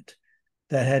moment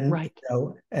that hadn't, Right.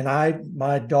 and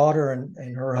my daughter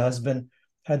and her husband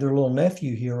had their little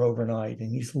nephew here overnight,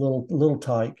 and he's a little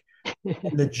tyke.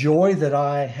 And the joy that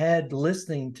I had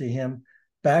listening to him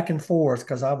back and forth,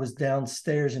 because I was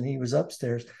downstairs and he was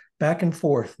upstairs, back and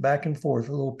forth,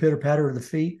 a little pitter patter of the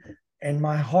feet. And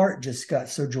my heart just got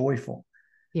so joyful.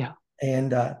 Yeah.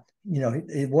 And,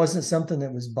 it wasn't something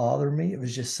that was bothering me. It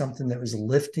was just something that was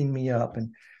lifting me up.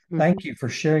 And Hmm. thank you for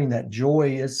sharing that.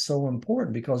 Joy is so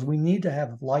important because we need to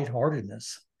have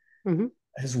lightheartedness Hmm.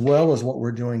 as well as what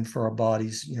we're doing for our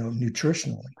bodies,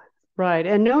 nutritionally. Right.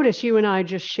 And notice you and I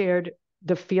just shared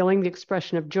the feeling, the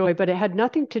expression of joy, but it had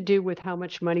nothing to do with how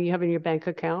much money you have in your bank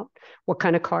account, what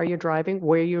kind of car you're driving,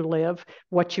 where you live,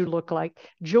 what you look like.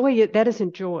 Joy, that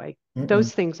isn't joy.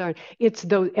 Those things aren't. It's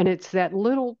those, and it's that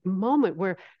little moment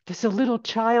where there's a little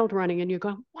child running, and you're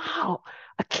going, "Wow,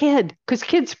 a kid!" Because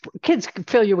kids can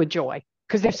fill you with joy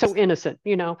because they're so innocent,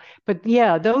 you know. But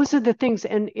yeah, those are the things.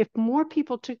 And if more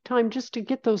people took time just to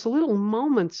get those little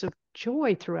moments of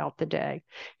joy throughout the day,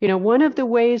 you know, one of the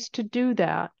ways to do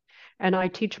that, and I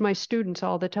teach my students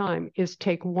all the time, is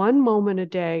take one moment a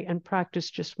day and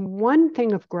practice just one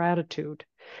thing of gratitude.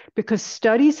 Because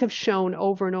studies have shown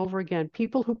over and over again,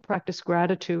 people who practice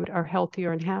gratitude are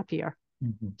healthier and happier.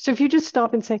 Mm-hmm. So if you just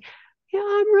stop and say, yeah,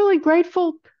 I'm really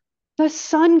grateful the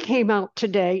sun came out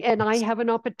today and I have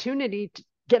an opportunity to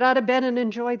get out of bed and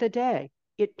enjoy the day,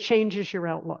 it changes your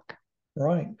outlook.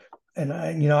 Right. And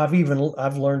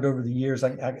I've learned over the years,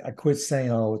 I quit saying,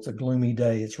 oh, it's a gloomy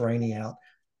day, it's rainy out.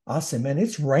 I say, man,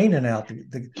 it's raining out.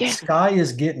 The Yeah. sky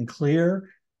is getting clear.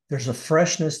 There's a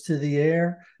freshness to the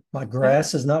air. My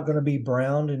grass is not going to be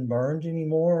browned and burned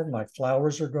anymore. My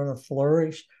flowers are going to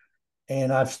flourish.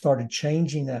 And I've started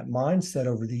changing that mindset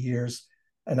over the years.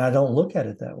 And I don't look at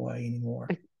it that way anymore.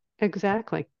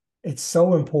 Exactly. It's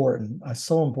so important. It's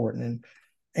so important.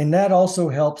 And that also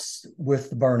helps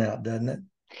with the burnout, doesn't it?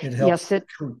 It helps Yes,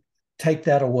 take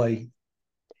that away.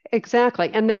 exactly.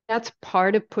 And that's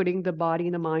part of putting the body,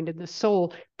 the mind, and the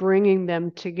soul, bringing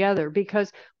them together.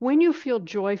 Because when you feel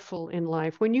joyful in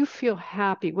life, when you feel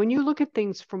happy, when you look at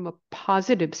things from a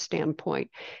positive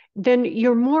standpoint, then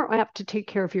you're more apt to take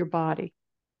care of your body.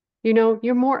 You know,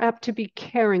 you're more apt to be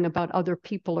caring about other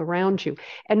people around you.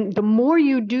 And the more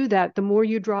you do that, the more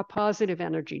you draw positive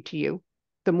energy to you,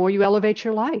 the more you elevate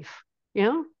your life. You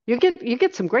know, you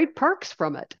get some great perks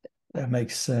from it. That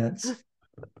makes sense.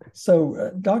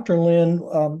 So, Dr.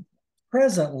 Lynn,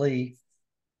 presently,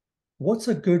 what's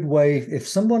a good way if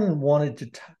someone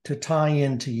wanted to tie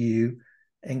into you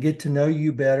and get to know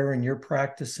you better and your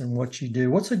practice and what you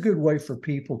do? What's a good way for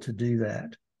people to do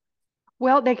that?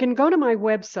 Well, they can go to my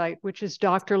website, which is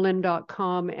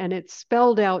drlynn.com, and it's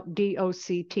spelled out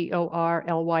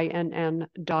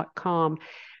DOCTORLYNN.com.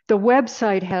 The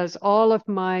website has all of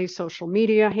my social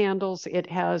media handles. It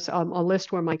has a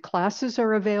list where my classes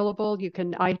are available.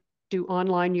 I do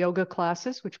online yoga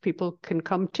classes, which people can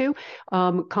come to.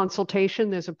 Consultation,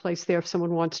 there's a place there if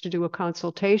someone wants to do a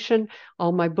consultation.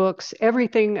 All my books,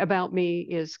 everything about me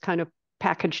is kind of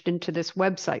packaged into this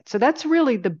website. So that's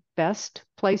really the best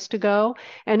place to go.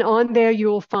 And on there,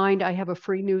 you'll find I have a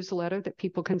free newsletter that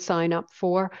people can sign up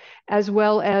for, as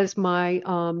well as my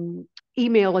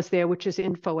email is there, which is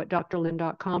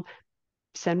info@drlynn.com.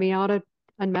 Send me out a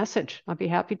message. I'll be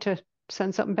happy to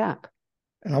send something back.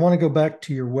 And I want to go back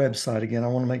to your website again. I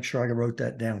want to make sure I wrote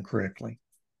that down correctly.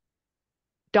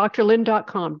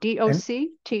 drlynn.com,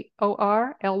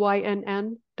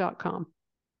 DOCTORLYNN.com.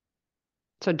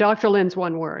 So Dr. Lynn's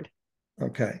one word.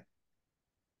 Okay.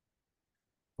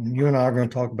 And you and I are going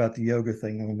to talk about the yoga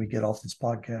thing when we get off this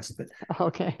podcast. But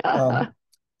okay. I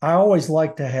always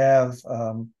like to have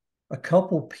a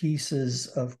couple pieces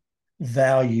of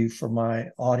value for my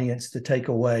audience to take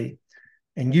away.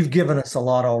 And you've given us a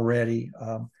lot already,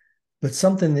 but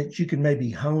something that you could maybe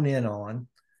hone in on,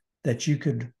 that you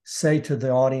could say to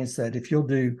the audience that if you'll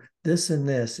do this and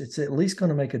this, it's at least going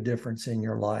to make a difference in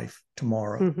your life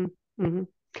tomorrow. Mm-hmm. Mm-hmm.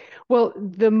 Well,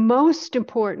 the most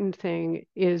important thing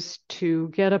is to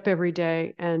get up every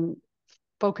day and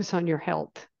focus on your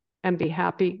health and be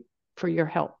happy for your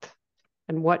health.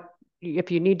 And if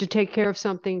you need to take care of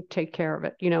something, take care of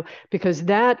it, you know, because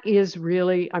that is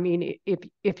really, I mean,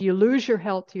 if you lose your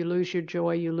health, you lose your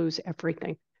joy, you lose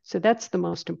everything. So that's the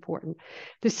most important.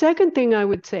 The second thing I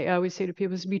would say to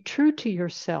people is be true to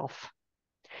yourself.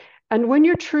 And when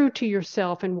you're true to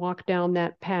yourself and walk down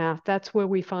that path, that's where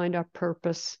we find our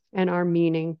purpose and our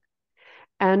meaning.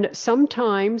 And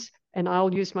sometimes, and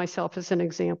I'll use myself as an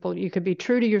example, you could be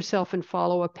true to yourself and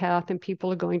follow a path, and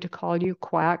people are going to call you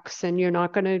quacks, and you're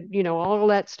not going to, you know, all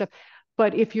that stuff.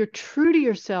 But if you're true to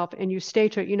yourself and you stay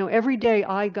to it, you know, every day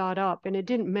I got up and it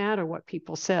didn't matter what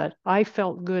people said. I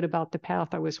felt good about the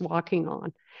path I was walking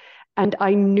on, and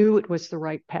I knew it was the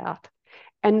right path.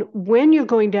 And when you're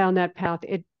going down that path,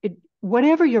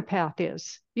 whatever your path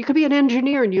is, you could be an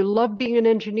engineer and you love being an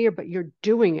engineer, but you're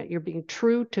doing it, you're being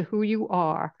true to who you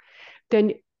are,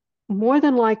 then more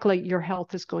than likely your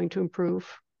health is going to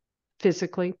improve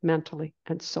physically, mentally,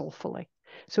 and soulfully.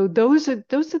 So those are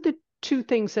the two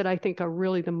things that I think are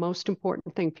really the most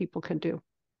important thing people can do.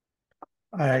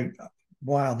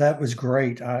 Wow, that was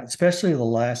great. Especially the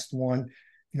last one.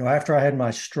 You know, after I had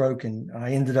my stroke and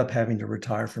I ended up having to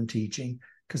retire from teaching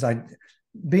because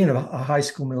being a high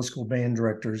school, middle school band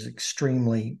director is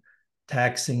extremely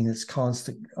taxing. It's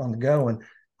constant on the go. And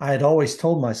I had always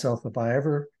told myself if I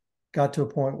ever got to a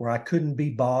point where I couldn't be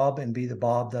Bob and be the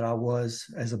Bob that I was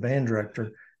as a band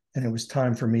director. And it was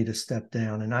time for me to step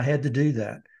down. And I had to do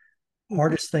that.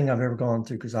 Hardest thing I've ever gone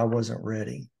through because I wasn't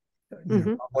ready.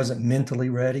 I wasn't mentally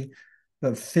ready,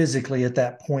 but physically at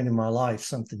that point in my life,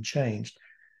 something changed.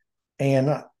 And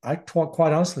I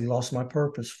quite honestly lost my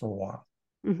purpose for a while.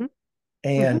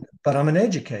 But I'm an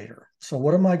educator. So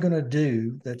what am I going to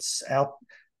do that's out?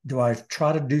 Do I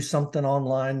try to do something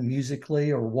online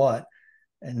musically or what?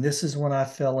 And this is when I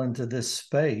fell into this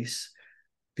space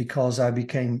because I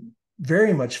became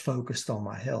very much focused on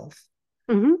my health.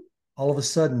 All of a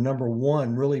sudden, number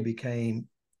one really became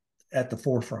at the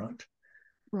forefront.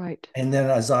 Right. And then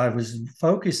as I was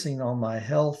focusing on my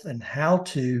health and how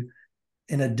to,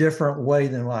 in a different way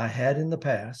than I had in the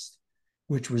past,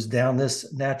 which was down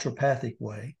this naturopathic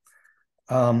way,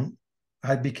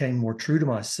 I became more true to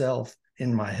myself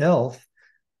in my health.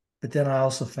 But then I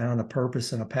also found a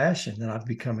purpose and a passion that I've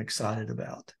become excited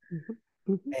about.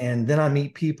 And then I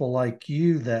meet people like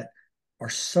you that are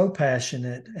so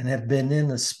passionate and have been in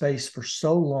the space for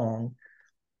so long,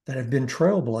 that have been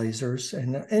trailblazers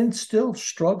and still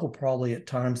struggle probably at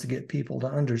times to get people to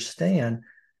understand.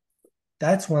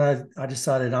 That's when I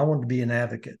decided I wanted to be an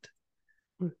advocate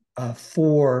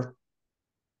for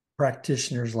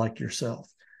practitioners like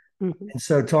yourself. And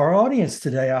so to our audience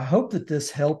today, I hope that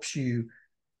this helps you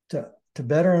to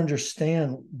better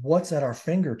understand what's at our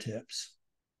fingertips.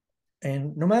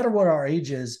 And no matter what our age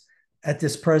is at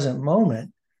this present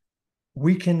moment,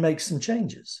 we can make some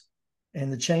changes. And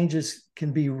the changes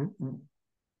can be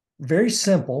very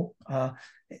simple,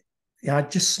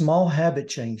 just small habit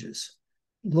changes,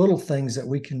 little things that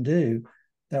we can do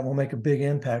that will make a big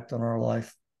impact on our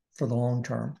life for the long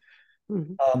term.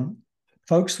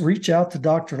 Folks, reach out to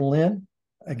Dr. Lynn.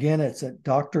 Again, it's at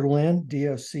Dr. Lynn,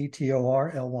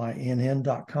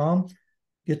 DoctorLynn.com.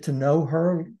 Get to know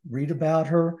her, read about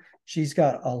her. She's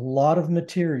got a lot of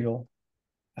material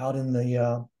out in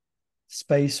the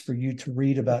space for you to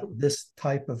read about this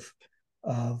type of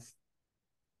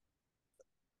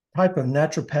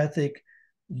naturopathic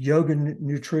yoga,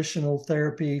 nutritional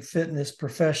therapy, fitness,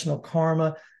 professional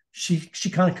karma. She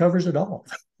kind of covers it all.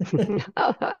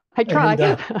 I try.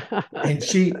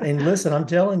 And listen, I'm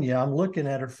telling you, I'm looking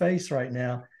at her face right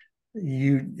now.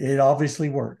 It obviously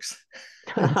works.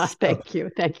 Thank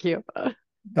you.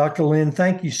 Dr. Lynn,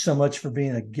 thank you so much for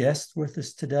being a guest with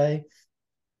us today.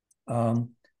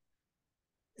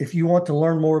 If you want to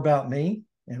learn more about me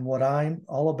and what I'm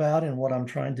all about and what I'm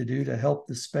trying to do to help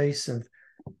the space of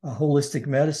holistic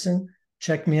medicine,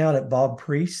 check me out at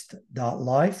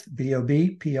bobpriest.life,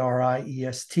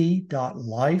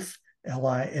 BOBPRIEST.life,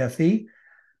 LIFE.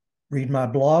 Read my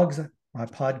blogs. My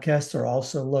podcasts are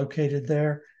also located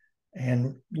there.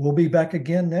 And we'll be back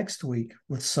again next week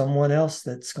with someone else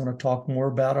that's going to talk more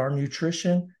about our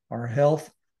nutrition, our health,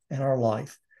 and our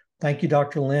life. Thank you,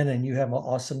 Dr. Lynn, and you have an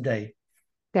awesome day.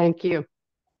 Thank you.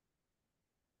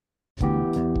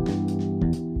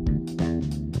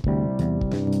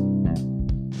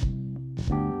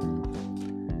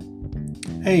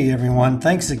 Hey everyone,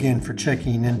 thanks again for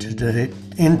checking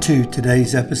into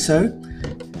today's episode.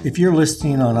 If you're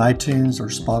listening on iTunes or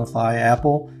Spotify,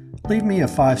 Apple, leave me a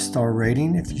 5-star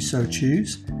rating if you so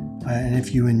choose, and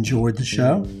if you enjoyed the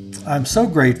show. I'm so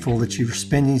grateful that you're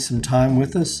spending some time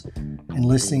with us and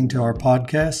listening to our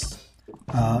podcast.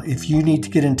 If you need to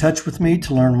get in touch with me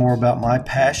to learn more about my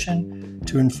passion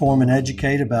to inform and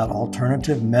educate about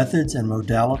alternative methods and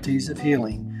modalities of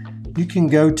healing, you can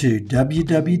go to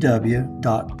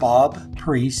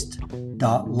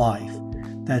www.bobpriest.life.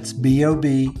 That's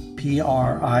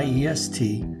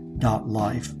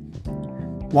BOBPRIEST.life.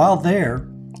 While there,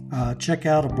 check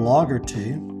out a blog or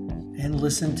two and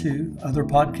listen to other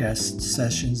podcast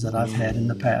sessions that I've had in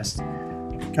the past.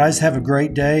 Guys, have a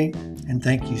great day, and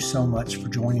thank you so much for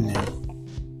joining in.